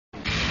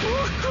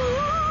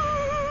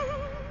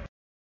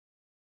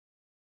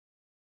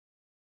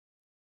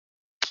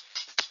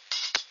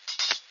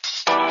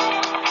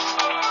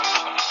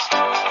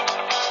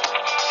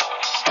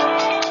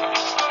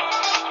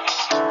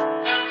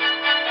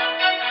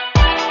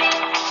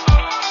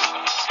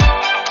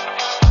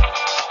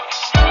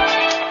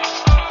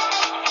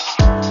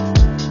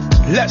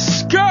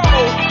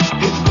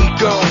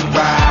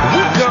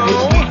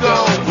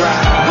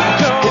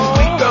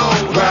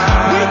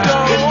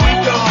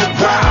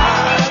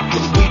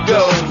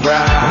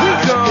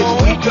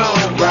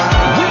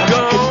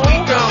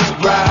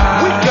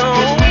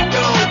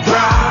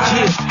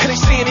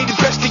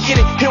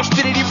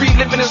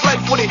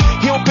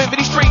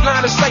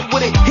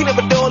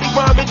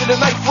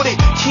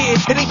Yeah,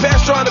 it ain't bad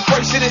trying to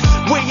price it. It's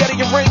way out of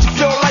your range. You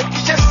feel like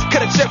you just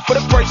cut a check for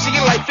the price of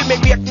your life. And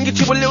maybe I can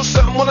get you a little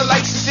something on the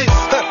licenses.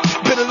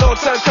 Been a long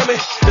time coming.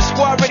 The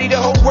squad ready,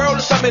 the whole world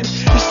is coming.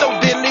 He's so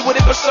deadly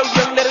with it, but so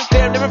young that it's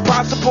damn near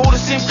impossible to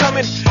see him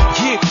coming.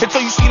 Yeah,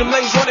 until you see them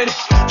lanes running,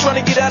 trying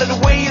to get out of the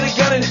way of the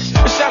gunning.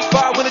 The shots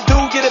fired when the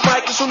dude get it,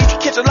 Mike. As soon as you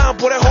catch a line,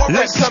 boy, that hard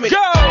race coming.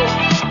 Go!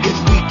 If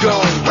we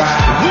gon'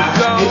 ride, we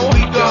go. If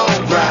we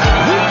gon'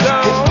 ride, we go.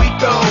 If we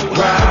gon'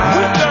 ride,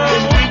 we go.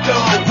 If we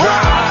gon'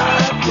 ride,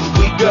 If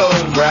we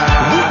gon'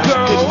 ride, we go.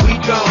 If we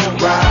gon'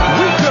 ride,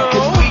 we go.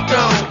 If we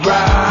gon'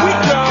 ride, we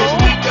go. If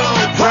we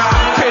gon'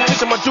 ride. Pay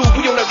attention, my dude,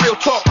 we on that real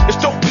talk. It's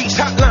dope beats,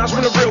 hotlines,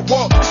 when the real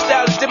walk. The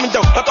style is different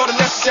though, I thought it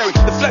necessary.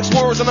 The flex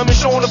words and I'm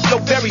showing the flow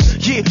varies.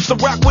 Yeah, so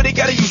rock with it,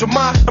 gotta use your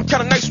mind. I'm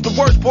kinda nice with the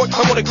words, boy,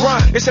 I'm on the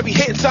grind. It's heavy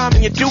hitting time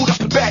and you dude up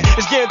and back.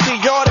 It's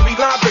guaranteed y'all every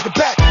line break it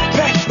back.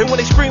 And when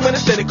they scream and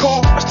instead they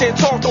call, I stand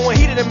tall, throwing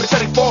heat at them until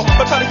they fall.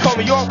 By the time they call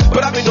me off,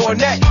 but I've been doing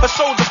that. A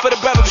soldier for the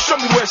battle to show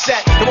me where it's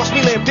at. And watch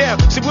me lay him down.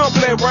 See, we don't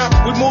play around.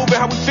 We moving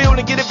how we feel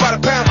and get it by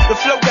the pound. The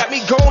flow got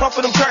me going off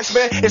of them tracks,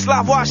 man. It's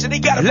live watch and they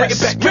gotta bring it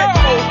back. Go!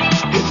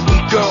 If we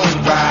gon'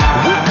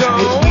 ride, we go.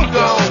 If we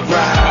gon'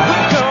 ride, we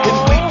go. If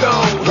we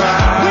gon'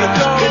 ride, we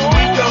go. If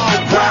we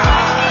gon'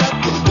 ride,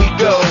 If we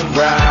gon'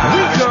 ride,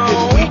 we go.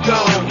 If we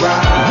gon'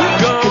 ride, we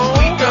go. If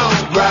we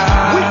gon'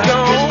 ride, we go.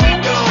 If we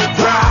gon'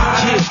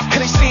 ride. Yeah, and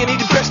they saying he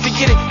the best to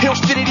get it. He don't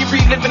spit it, he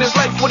reliving his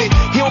life with it.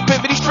 He don't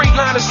pivot, he straight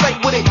line of sight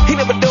with it. He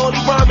never done,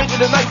 he rhyme into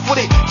the knife with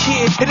it.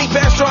 Yeah, it ain't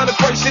bad trying to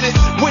price it. It's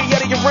way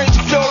out of your range.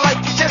 You feel like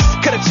you just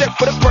cut a check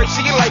for the price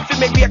of your life. And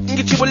maybe I can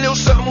get you a little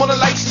something on the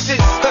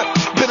licenses.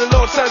 Been a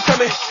long time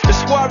coming. The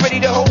squad ready,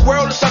 the whole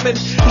world is coming.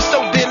 He's so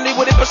deadly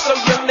with it, but so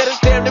young that it's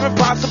damn near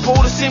impossible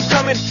to see him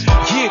coming.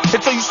 Yeah,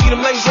 until you see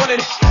them lanes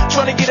running,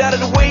 trying to get out of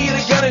the way of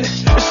the gunning.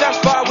 The shots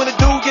fired when the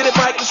dude get it,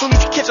 Mike. As soon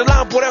as you catch a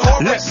line, boy, that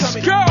hard race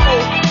coming. Go!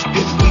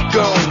 If we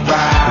gon'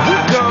 ride, we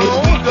go.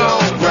 If we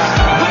gon'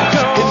 ride, we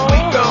go. If we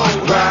gon'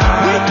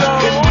 ride, we go.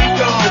 If we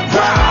gon'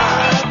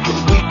 ride, If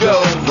we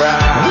gon'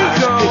 ride, we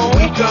go. If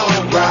we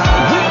gon'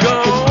 ride, we go.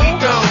 If we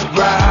gon'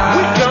 ride,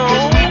 we go.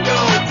 If we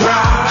gon'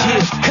 ride.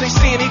 Yeah, and they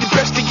saying he the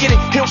best to get it.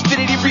 He don't spit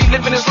it, he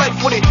reliving his life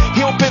with it.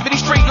 He don't pivot, he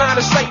straight line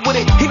of sight with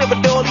it. He never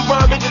done, he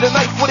rhyme into the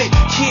knife with it.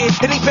 Yeah,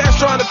 it ain't bad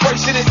trying to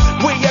price it. It's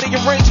way out of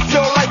your range. You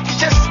feel like you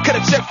just cut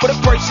a check for the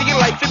price of your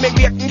life. And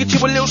maybe I can get you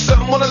a little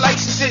something on the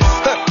licenses.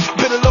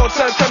 Been a long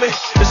time coming.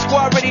 The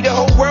squad ready, the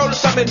whole world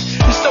is coming.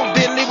 He's so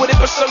deadly with it,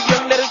 but so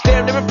young that it's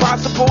damn near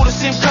impossible to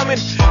see him coming.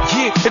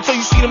 Yeah, until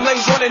you see them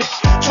lanes running,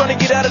 trying to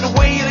get out of the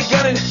way of the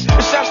gunning.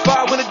 The shots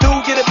fired when the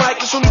dude get it,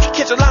 Mike. As soon as you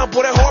catch a line,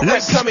 boy, that hard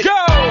race coming. Go!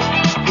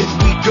 If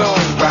we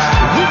gon'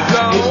 ride, we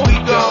go. If we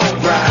gon'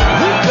 ride,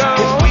 we go.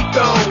 If we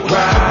gon'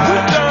 ride, we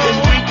go. If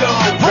we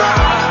gon'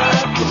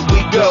 ride, If we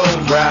gon'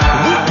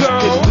 ride, we go.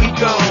 If we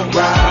gon'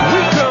 ride,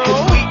 we go.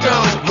 If we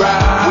gon'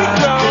 ride, we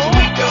go. If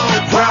we gon'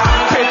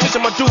 ride. Pay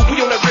attention, my dude,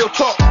 we on that real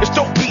talk. It's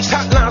dope beats,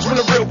 hotlines, when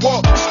the real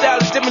walk. The style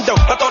is different though,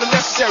 I thought it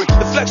necessary.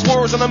 The flex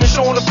words and I'm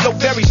showing the flow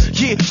varies.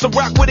 Yeah, so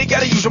rock with it,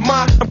 gotta use your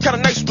mind. I'm kinda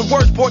nice with the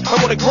words, boy,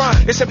 I'm on the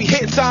grind. It's heavy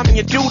hitting time and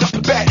you dude up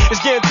and back.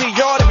 It's guaranteed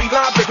y'all every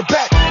line break it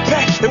back.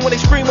 And when they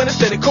scream and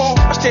instead they call,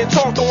 I stand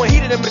tall, throwing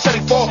heat at them until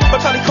they fall. By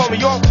the time they call me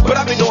off, but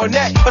I've been doing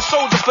that. A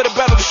soldier for the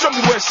battle to show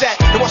me where it's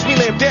at. And watch me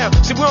lay him down.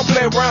 See, we don't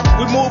play around.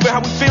 We moving how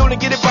we feel and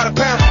get it by the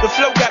pound. The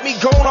flow got me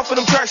going off of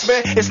them tracks,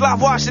 man. It's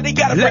live watch and they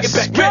gotta bring it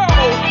back. Go!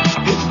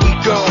 If we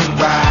gon'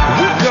 ride,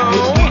 we go.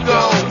 If we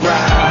gon'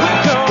 ride, we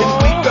go. If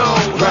we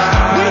gon'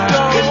 ride, we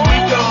go. If we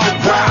gon'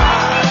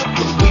 ride,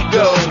 If we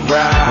gon'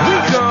 ride, we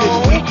go.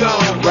 If we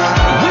gon'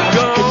 ride, we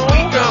go. If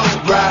we gon'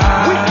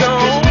 ride, we go.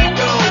 If we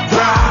gon'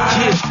 ride.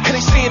 Yeah, and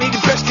they saying he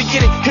the best to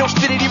get it. He don't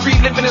spit it, he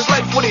reliving his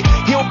life with it.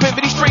 He don't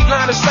pivot, he straight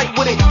line of sight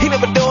with it. He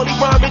never done, he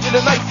rhyme into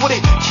the knife with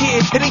it.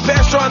 Yeah, it ain't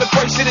bad trying to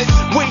price it. It's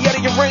way out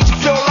of your range. You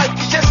feel like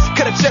you just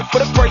cut a check for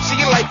the price of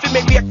your life. And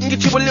maybe I can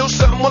get you a little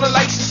something on the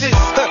licenses.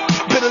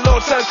 Been a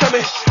long time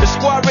coming. The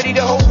squad ready,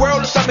 the whole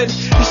world is coming.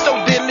 He's so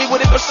deadly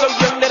with it, but so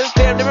young that it's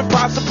damn near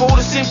impossible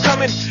to see him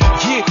coming.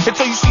 Yeah,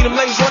 until you see them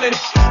lanes running,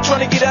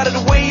 trying to get out of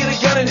the way of the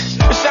gunning.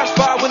 The shots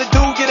fired when the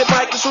dude get it,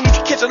 Mike. As soon as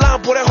you catch a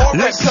line, boy, that hard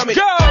race coming.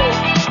 Go!